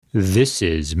This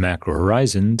is Macro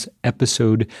Horizons,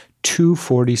 episode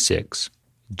 246,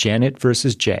 Janet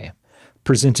versus Jay,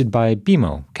 presented by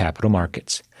BMO Capital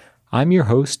Markets. I'm your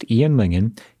host, Ian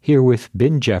Lyngen, here with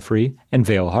Jeffery and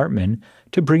Vail Hartman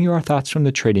to bring you our thoughts from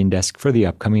the trading desk for the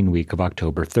upcoming week of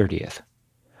October 30th.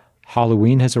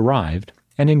 Halloween has arrived,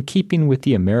 and in keeping with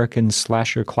the American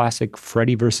slasher classic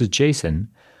Freddy vs. Jason,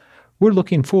 we're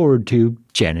looking forward to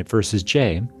Janet vs.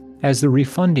 Jay, as the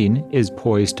refunding is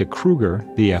poised to Kruger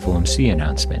the FOMC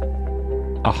announcement.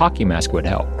 A hockey mask would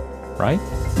help, right?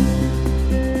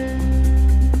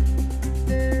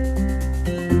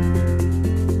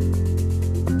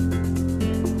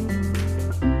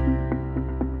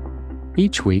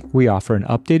 Each week, we offer an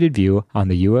updated view on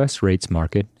the U.S. rates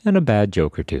market and a bad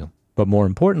joke or two. But more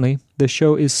importantly, the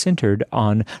show is centered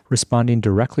on responding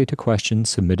directly to questions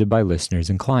submitted by listeners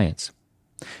and clients.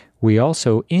 We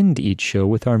also end each show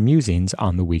with our musings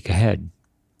on the week ahead.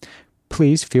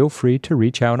 Please feel free to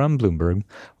reach out on Bloomberg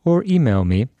or email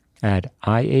me at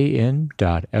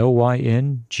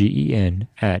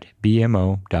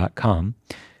ian.lyngen@bmo.com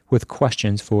with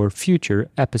questions for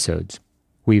future episodes.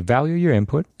 We value your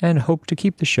input and hope to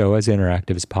keep the show as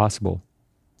interactive as possible.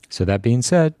 So that being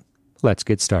said, let's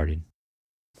get started.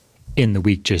 In the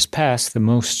week just past, the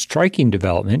most striking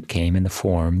development came in the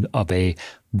form of a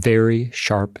very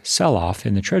sharp sell-off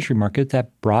in the Treasury market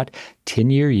that brought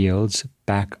 10-year yields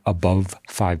back above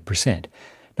 5%.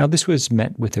 Now, this was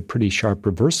met with a pretty sharp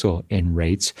reversal in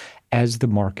rates as the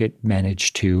market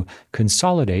managed to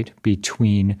consolidate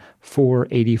between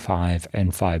 4.85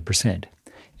 and 5%.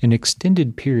 An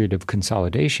extended period of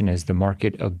consolidation as the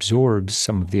market absorbs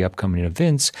some of the upcoming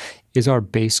events is our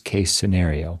base case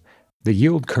scenario. The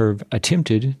yield curve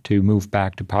attempted to move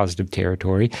back to positive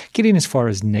territory, getting as far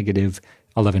as negative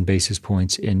 11 basis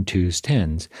points in 2s,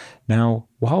 10s. Now,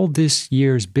 while this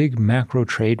year's big macro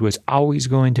trade was always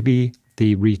going to be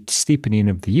the steepening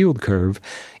of the yield curve,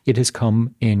 it has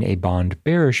come in a bond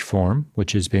bearish form,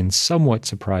 which has been somewhat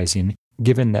surprising,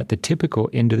 given that the typical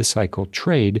end-of-the-cycle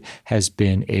trade has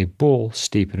been a bull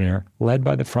steepener led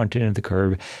by the front end of the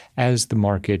curve as the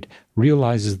market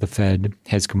realizes the Fed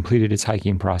has completed its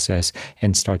hiking process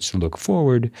and starts to look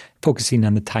forward, focusing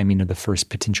on the timing of the first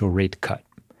potential rate cut.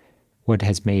 What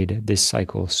has made this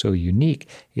cycle so unique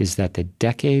is that the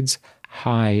decades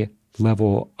high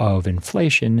level of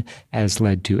inflation has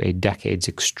led to a decade's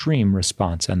extreme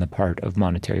response on the part of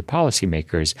monetary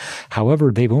policymakers.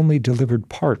 However, they've only delivered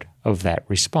part of that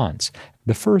response.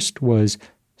 The first was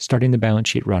starting the balance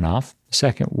sheet runoff. The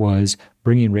second was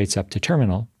bringing rates up to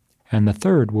terminal. And the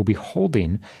third will be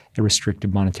holding a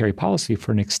restrictive monetary policy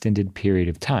for an extended period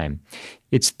of time.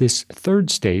 It's this third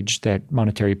stage that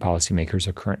monetary policymakers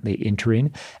are currently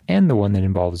entering and the one that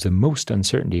involves the most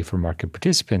uncertainty for market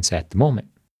participants at the moment.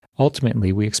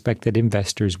 Ultimately, we expect that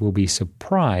investors will be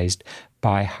surprised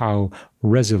by how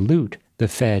resolute the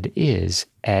Fed is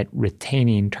at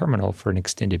retaining terminal for an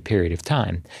extended period of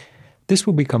time. This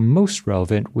will become most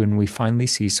relevant when we finally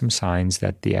see some signs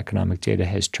that the economic data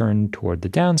has turned toward the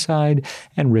downside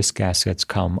and risk assets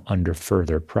come under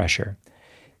further pressure.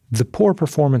 The poor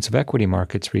performance of equity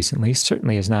markets recently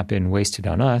certainly has not been wasted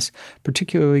on us,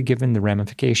 particularly given the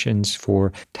ramifications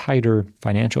for tighter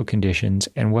financial conditions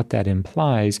and what that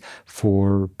implies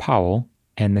for Powell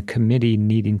and the committee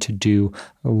needing to do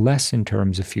less in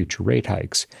terms of future rate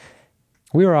hikes.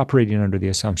 We are operating under the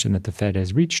assumption that the Fed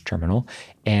has reached terminal,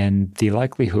 and the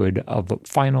likelihood of a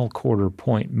final quarter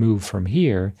point move from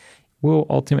here will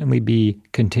ultimately be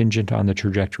contingent on the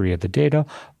trajectory of the data.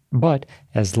 But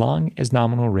as long as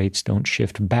nominal rates don't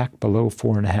shift back below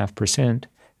 4.5%,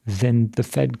 then the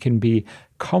Fed can be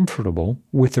comfortable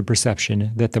with the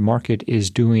perception that the market is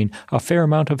doing a fair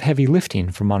amount of heavy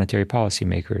lifting for monetary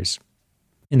policymakers.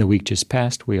 In the week just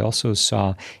past, we also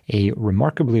saw a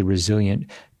remarkably resilient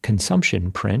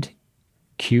consumption print.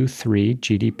 Q3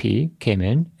 GDP came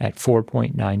in at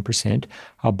 4.9%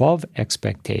 above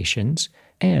expectations.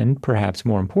 And perhaps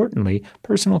more importantly,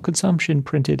 personal consumption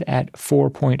printed at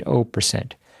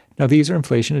 4.0%. Now, these are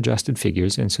inflation-adjusted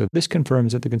figures, and so this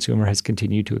confirms that the consumer has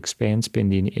continued to expand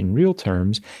spending in real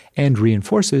terms and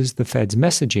reinforces the Fed's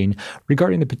messaging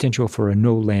regarding the potential for a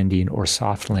no-landing or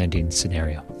soft landing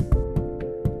scenario.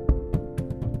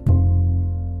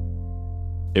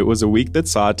 It was a week that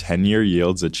saw 10-year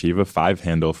yields achieve a 5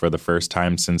 handle for the first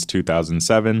time since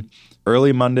 2007,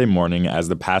 early Monday morning as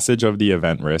the passage of the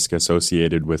event risk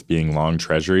associated with being long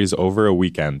treasuries over a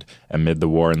weekend amid the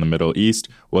war in the Middle East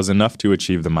was enough to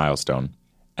achieve the milestone.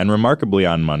 And remarkably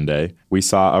on Monday, we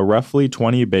saw a roughly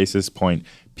 20 basis point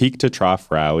peak-to-trough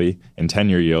rally in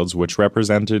 10-year yields, which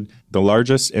represented the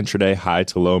largest intraday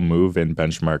high-to-low move in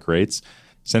benchmark rates,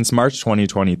 since March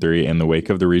 2023 in the wake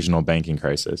of the regional banking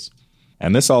crisis.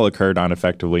 And this all occurred on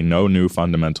effectively no new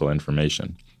fundamental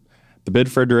information. The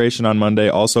bid for duration on Monday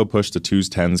also pushed the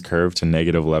 2s10s curve to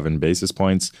negative 11 basis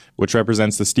points, which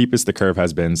represents the steepest the curve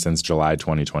has been since July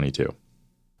 2022.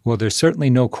 Well, there's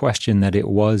certainly no question that it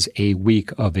was a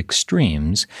week of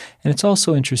extremes, and it's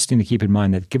also interesting to keep in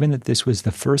mind that given that this was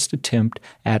the first attempt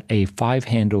at a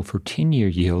 5-handle for 10-year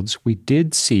yields, we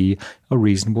did see a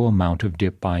reasonable amount of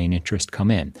dip buying interest come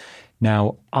in.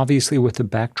 Now, obviously with the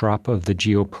backdrop of the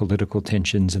geopolitical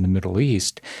tensions in the Middle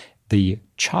East, the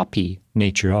choppy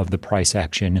nature of the price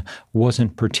action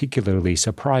wasn't particularly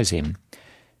surprising.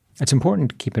 It's important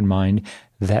to keep in mind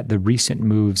that the recent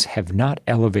moves have not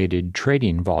elevated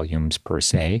trading volumes per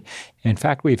se. In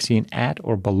fact, we've seen at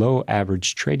or below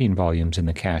average trading volumes in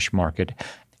the cash market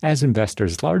as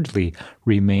investors largely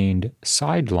remained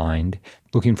sidelined,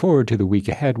 looking forward to the week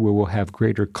ahead where we'll have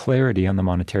greater clarity on the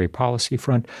monetary policy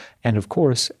front and, of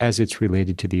course, as it's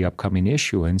related to the upcoming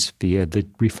issuance via the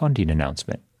refunding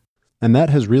announcement. And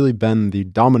that has really been the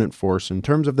dominant force in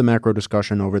terms of the macro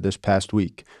discussion over this past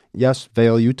week. Yes,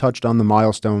 Vail, you touched on the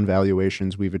milestone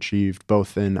valuations we've achieved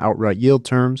both in outright yield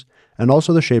terms and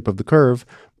also the shape of the curve,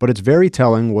 but it's very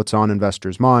telling what's on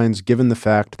investors' minds given the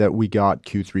fact that we got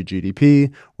Q3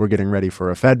 GDP, we're getting ready for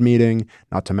a Fed meeting,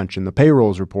 not to mention the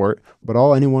payrolls report, but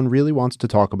all anyone really wants to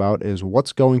talk about is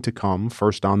what's going to come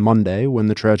first on Monday when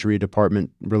the Treasury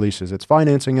Department releases its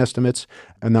financing estimates,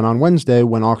 and then on Wednesday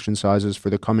when auction sizes for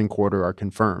the coming quarter are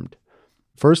confirmed.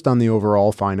 First on the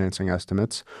overall financing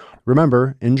estimates,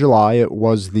 remember, in July it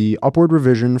was the upward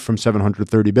revision from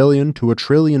 $730 billion to $1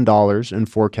 trillion in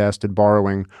forecasted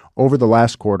borrowing over the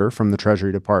last quarter from the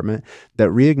Treasury Department that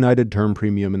reignited term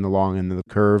premium in the long end of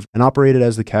the curve and operated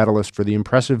as the catalyst for the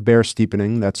impressive bear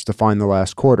steepening that's defined the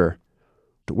last quarter.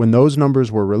 When those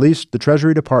numbers were released, the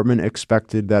Treasury Department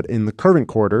expected that in the current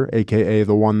quarter, aka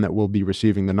the one that we'll be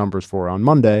receiving the numbers for on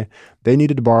Monday, they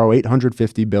needed to borrow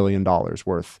 $850 billion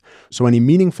worth. So any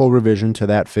meaningful revision to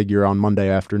that figure on Monday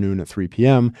afternoon at 3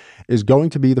 p.m. is going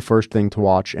to be the first thing to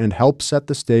watch and help set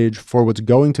the stage for what's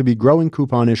going to be growing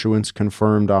coupon issuance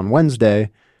confirmed on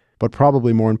Wednesday, but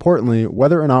probably more importantly,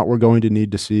 whether or not we're going to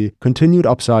need to see continued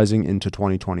upsizing into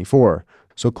 2024.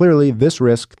 So clearly, this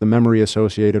risk, the memory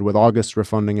associated with August's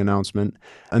refunding announcement,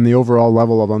 and the overall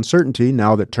level of uncertainty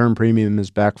now that term premium is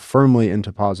back firmly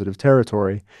into positive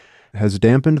territory, has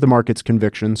dampened the market's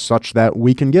conviction such that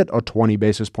we can get a 20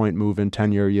 basis point move in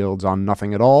 10-year yields on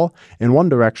nothing at all in one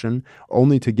direction,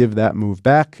 only to give that move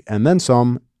back and then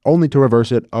some, only to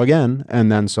reverse it again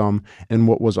and then some in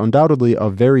what was undoubtedly a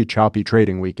very choppy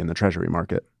trading week in the Treasury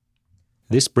market.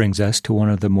 This brings us to one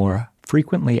of the more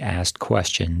frequently asked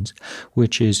questions,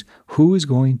 which is who is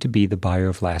going to be the buyer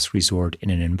of last resort in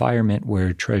an environment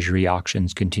where Treasury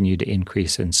auctions continue to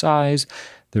increase in size,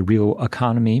 the real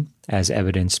economy, as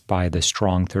evidenced by the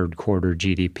strong third quarter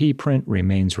GDP print,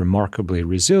 remains remarkably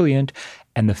resilient,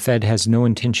 and the Fed has no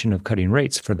intention of cutting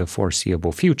rates for the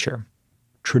foreseeable future.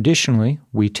 Traditionally,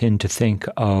 we tend to think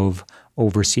of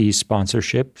overseas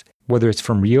sponsorship, whether it's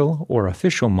from real or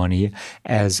official money,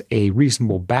 as a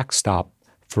reasonable backstop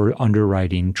for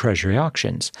underwriting Treasury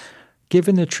auctions.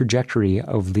 Given the trajectory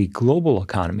of the global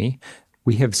economy,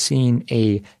 we have seen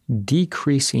a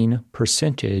decreasing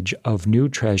percentage of new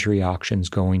Treasury auctions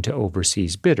going to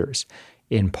overseas bidders.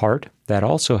 In part, that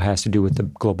also has to do with the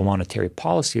global monetary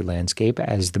policy landscape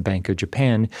as the Bank of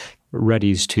Japan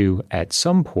readies to, at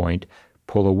some point,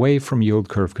 pull away from yield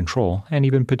curve control and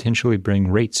even potentially bring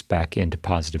rates back into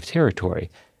positive territory.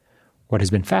 What has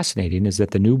been fascinating is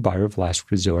that the new buyer of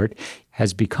last resort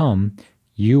has become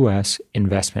U.S.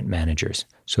 investment managers.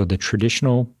 So the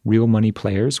traditional real money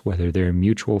players, whether they're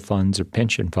mutual funds or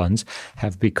pension funds,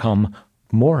 have become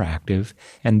more active,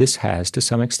 and this has, to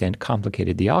some extent,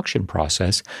 complicated the auction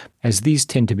process, as these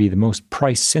tend to be the most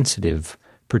price-sensitive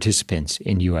participants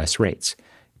in U.S. rates.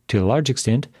 To a large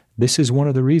extent, this is one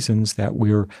of the reasons that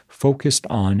we're focused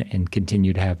on and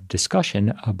continue to have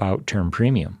discussion about term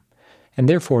premium. And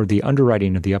therefore, the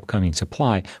underwriting of the upcoming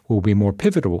supply will be more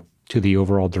pivotal to the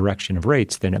overall direction of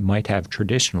rates than it might have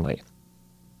traditionally.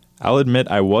 I'll admit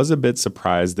I was a bit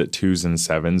surprised that 2s and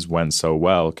 7s went so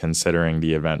well considering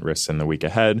the event risks in the week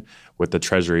ahead with the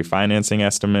Treasury financing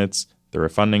estimates, the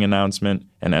refunding announcement,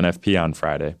 and NFP on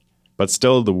Friday. But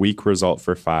still, the weak result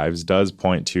for 5s does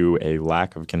point to a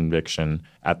lack of conviction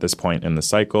at this point in the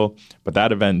cycle, but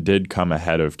that event did come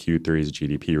ahead of Q3's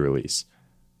GDP release.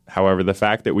 However, the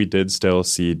fact that we did still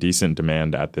see decent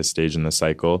demand at this stage in the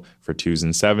cycle for 2s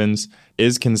and 7s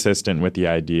is consistent with the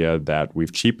idea that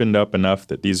we've cheapened up enough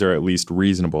that these are at least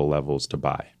reasonable levels to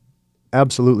buy.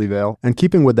 Absolutely, Vail. And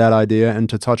keeping with that idea, and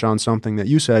to touch on something that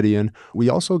you said, Ian, we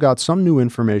also got some new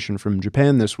information from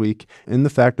Japan this week in the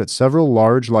fact that several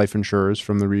large life insurers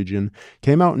from the region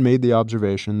came out and made the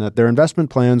observation that their investment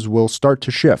plans will start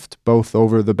to shift, both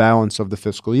over the balance of the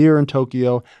fiscal year in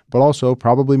Tokyo, but also,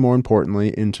 probably more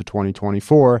importantly, into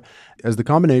 2024, as the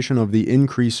combination of the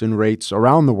increase in rates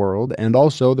around the world and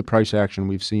also the price action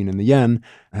we've seen in the yen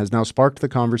has now sparked the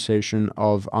conversation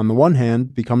of, on the one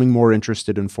hand, becoming more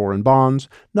interested in foreign bonds,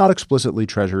 not explicitly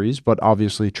treasuries, but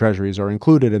obviously treasuries are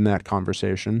included in that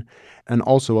conversation, and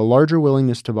also a larger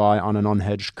willingness to buy on an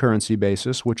unhedged currency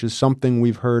basis, which is something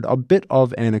we've heard a bit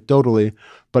of anecdotally,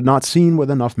 but not seen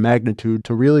with enough magnitude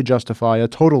to really justify a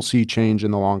total sea change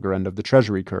in the longer end of the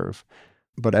treasury curve.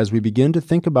 But as we begin to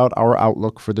think about our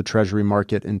outlook for the Treasury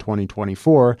market in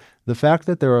 2024, the fact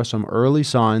that there are some early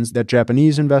signs that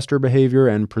Japanese investor behavior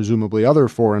and presumably other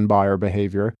foreign buyer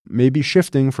behavior may be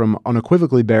shifting from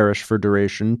unequivocally bearish for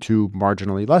duration to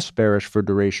marginally less bearish for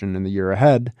duration in the year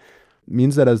ahead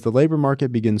means that as the labor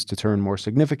market begins to turn more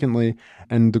significantly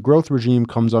and the growth regime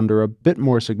comes under a bit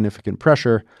more significant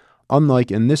pressure,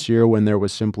 unlike in this year when there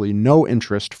was simply no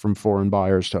interest from foreign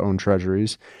buyers to own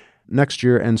treasuries, next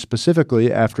year, and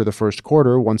specifically after the first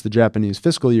quarter, once the Japanese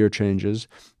fiscal year changes,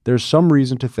 there's some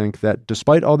reason to think that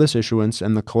despite all this issuance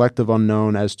and the collective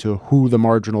unknown as to who the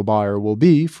marginal buyer will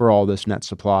be for all this net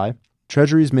supply,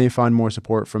 treasuries may find more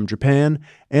support from Japan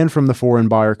and from the foreign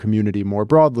buyer community more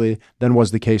broadly than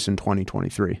was the case in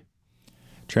 2023.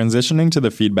 Transitioning to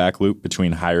the feedback loop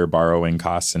between higher borrowing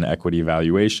costs and equity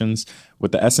valuations,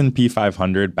 with the S&P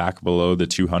 500 back below the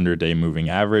 200-day moving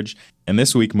average, and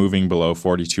this week moving below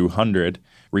 4,200,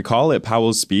 recall at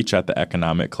Powell's speech at the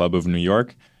Economic Club of New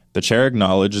York, the chair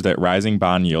acknowledged that rising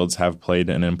bond yields have played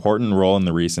an important role in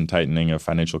the recent tightening of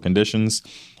financial conditions,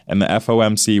 and the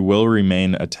FOMC will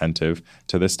remain attentive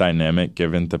to this dynamic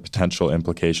given the potential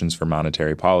implications for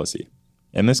monetary policy.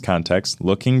 In this context,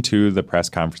 looking to the press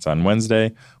conference on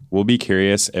Wednesday, we'll be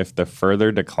curious if the further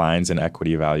declines in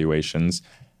equity valuations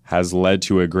has led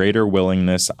to a greater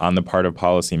willingness on the part of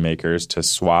policymakers to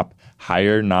swap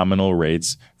higher nominal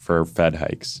rates for Fed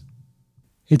hikes.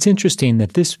 It's interesting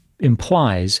that this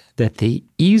implies that the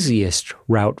easiest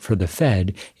route for the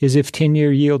Fed is if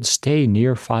 10-year yields stay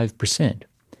near 5%.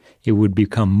 It would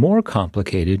become more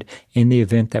complicated in the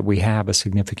event that we have a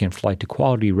significant flight to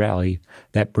quality rally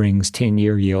that brings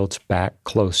 10-year yields back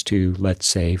close to, let's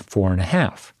say,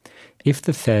 4.5. If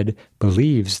the Fed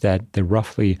believes that the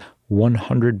roughly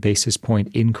 100 basis point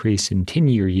increase in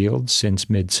 10-year yields since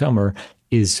midsummer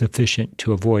is sufficient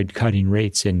to avoid cutting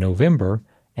rates in November,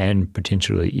 and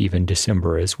potentially even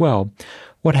December as well,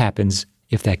 what happens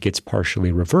if that gets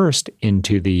partially reversed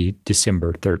into the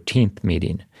December 13th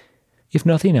meeting? If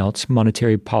nothing else,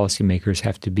 monetary policymakers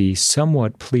have to be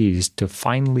somewhat pleased to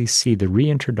finally see the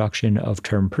reintroduction of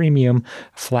term premium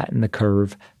flatten the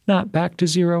curve, not back to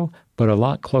zero, but a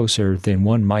lot closer than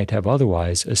one might have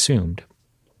otherwise assumed.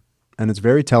 And it's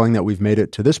very telling that we've made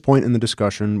it to this point in the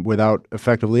discussion without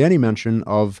effectively any mention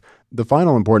of the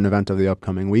final important event of the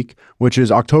upcoming week, which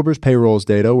is October's payrolls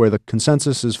data, where the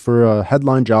consensus is for a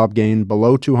headline job gain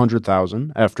below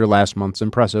 200,000 after last month's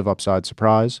impressive upside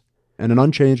surprise, and an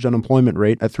unchanged unemployment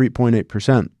rate at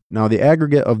 3.8%. Now, the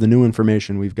aggregate of the new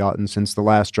information we've gotten since the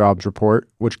last jobs report,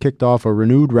 which kicked off a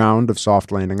renewed round of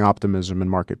soft landing optimism in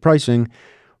market pricing,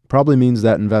 probably means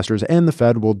that investors and the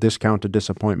Fed will discount a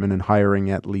disappointment in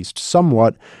hiring at least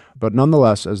somewhat, but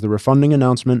nonetheless, as the refunding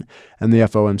announcement and the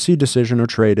FOMC decision are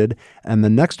traded, and the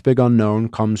next big unknown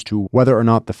comes to whether or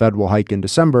not the Fed will hike in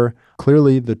December,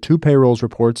 clearly the 2 payrolls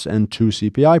reports and 2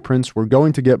 CPI prints we're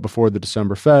going to get before the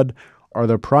December Fed are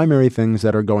the primary things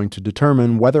that are going to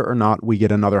determine whether or not we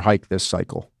get another hike this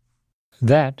cycle.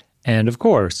 That, and of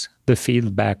course, the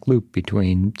feedback loop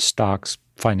between stocks,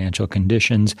 financial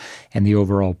conditions, and the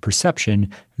overall perception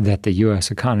that the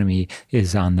U.S. economy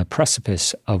is on the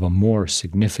precipice of a more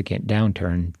significant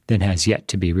downturn than has yet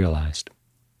to be realized.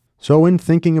 So in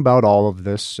thinking about all of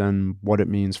this and what it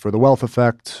means for the wealth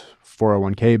effect,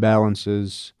 401k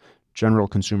balances, general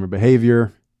consumer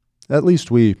behavior, at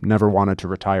least we never wanted to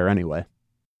retire anyway.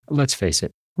 Let's face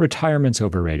it, retirement's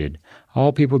overrated.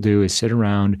 All people do is sit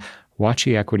around, watch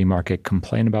the equity market,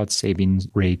 complain about savings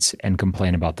rates, and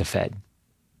complain about the Fed.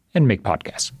 And make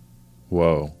podcasts.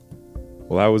 Whoa.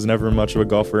 Well, I was never much of a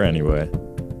golfer anyway.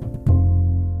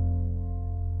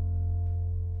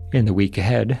 In the week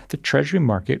ahead, the Treasury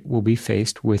market will be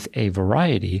faced with a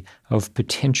variety of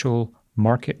potential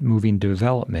market-moving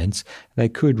developments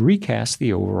that could recast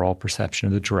the overall perception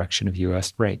of the direction of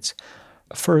U.S. rates.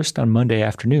 First, on Monday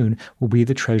afternoon, will be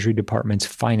the Treasury Department's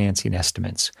financing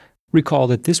estimates. Recall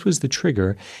that this was the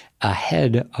trigger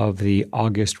ahead of the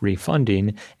August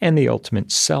refunding and the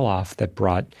ultimate sell-off that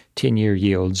brought 10-year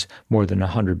yields more than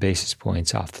 100 basis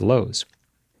points off the lows.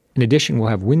 In addition, we'll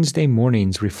have Wednesday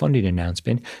morning's refunding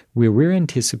announcement where we're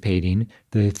anticipating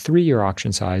the 3-year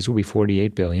auction size will be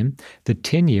 $48 billion, the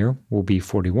 10-year will be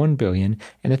 $41 billion,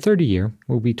 and the 30-year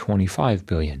will be $25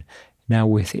 billion. Now,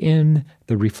 within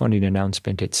the refunding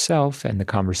announcement itself and the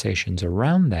conversations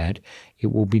around that,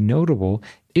 it will be notable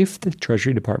if the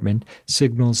Treasury Department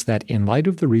signals that in light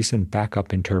of the recent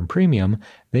backup in term premium,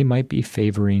 they might be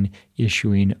favoring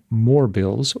issuing more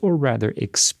bills, or rather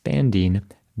expanding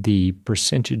the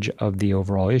percentage of the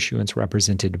overall issuance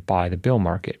represented by the bill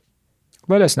market.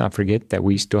 Let us not forget that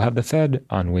we still have the Fed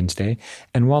on Wednesday,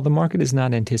 and while the market is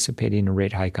not anticipating a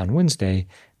rate hike on Wednesday,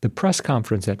 the press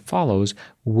conference that follows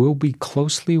will be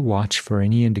closely watched for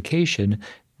any indication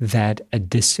that a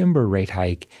December rate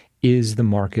hike is the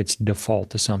market's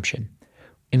default assumption.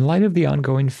 In light of the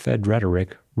ongoing Fed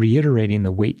rhetoric reiterating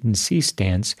the wait-and-see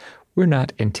stance, we're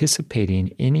not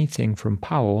anticipating anything from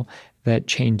Powell that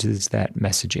changes that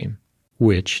messaging,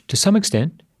 which, to some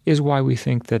extent, is why we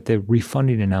think that the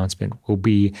refunding announcement will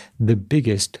be the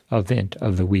biggest event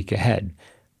of the week ahead.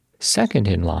 Second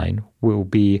in line will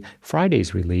be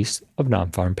Friday's release of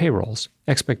non-farm payrolls.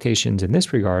 Expectations in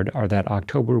this regard are that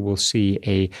October will see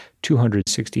a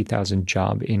 260,000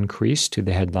 job increase to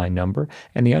the headline number,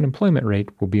 and the unemployment rate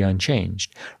will be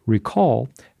unchanged. Recall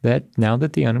that now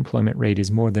that the unemployment rate is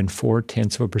more than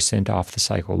 0.4% off the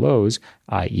cycle lows,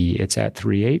 i.e. it's at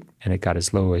 3.8 and it got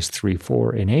as low as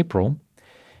 3.4 in April,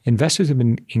 investors have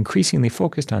been increasingly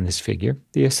focused on this figure,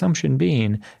 the assumption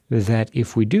being that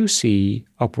if we do see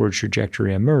upward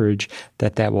trajectory emerge,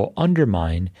 that will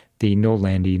undermine the no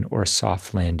landing or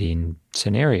soft landing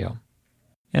scenario.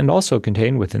 And also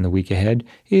contained within the week ahead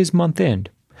is month end.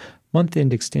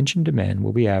 Month-end extension demand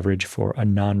will be average for a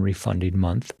non-refunding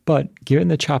month, but given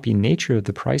the choppy nature of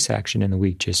the price action in the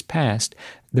week just passed,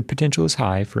 the potential is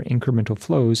high for incremental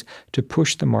flows to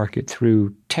push the market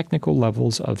through technical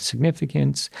levels of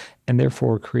significance and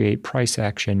therefore create price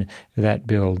action that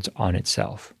builds on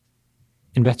itself.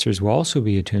 Investors will also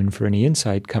be attuned for any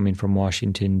insight coming from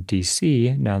Washington,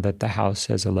 D.C. now that the House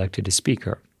has elected a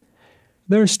speaker.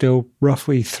 There are still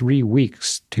roughly 3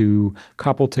 weeks to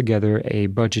cobble together a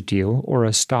budget deal or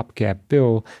a stopgap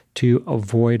bill to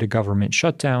avoid a government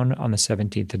shutdown on the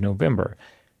 17th of November.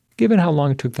 Given how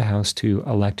long it took the House to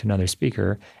elect another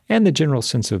speaker and the general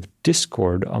sense of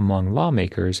discord among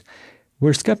lawmakers,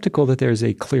 we're skeptical that there's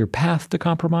a clear path to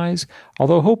compromise,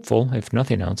 although hopeful, if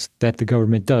nothing else, that the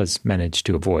government does manage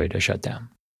to avoid a shutdown.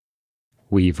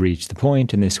 We've reached the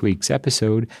point in this week's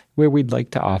episode where we'd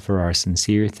like to offer our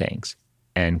sincere thanks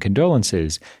and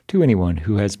condolences to anyone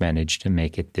who has managed to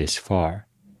make it this far.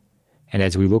 And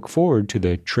as we look forward to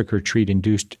the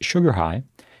trick-or-treat-induced sugar high,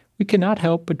 we cannot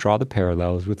help but draw the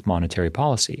parallels with monetary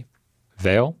policy.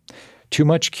 Vail, too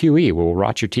much QE will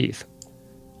rot your teeth.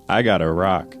 I got a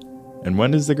rock. And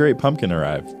when does the Great Pumpkin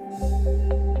arrive?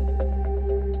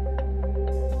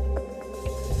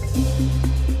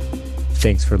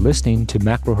 Thanks for listening to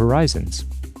Macro Horizons.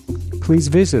 Please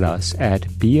visit us at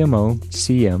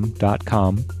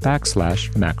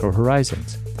bmocm.com/Macro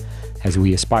Horizons. As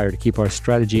we aspire to keep our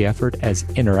strategy effort as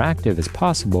interactive as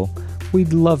possible,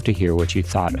 we'd love to hear what you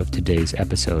thought of today's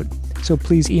episode. So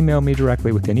please email me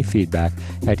directly with any feedback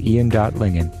at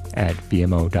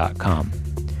ian.lyngen@bmo.com.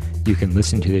 You can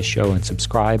listen to this show and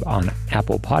subscribe on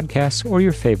Apple Podcasts or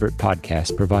your favorite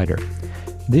podcast provider.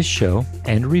 This show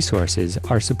and resources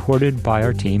are supported by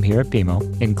our team here at BMO,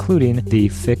 including the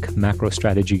FIC Macro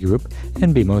Strategy Group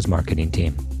and BMO's marketing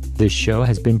team. This show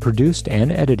has been produced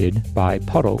and edited by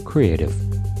Puddle Creative.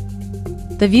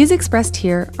 The views expressed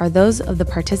here are those of the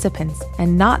participants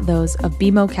and not those of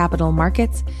BMO Capital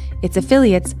Markets, its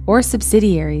affiliates, or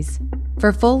subsidiaries.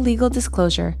 For full legal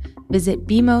disclosure, visit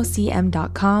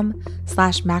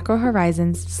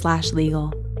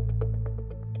bmocm.com/macrohorizons/legal.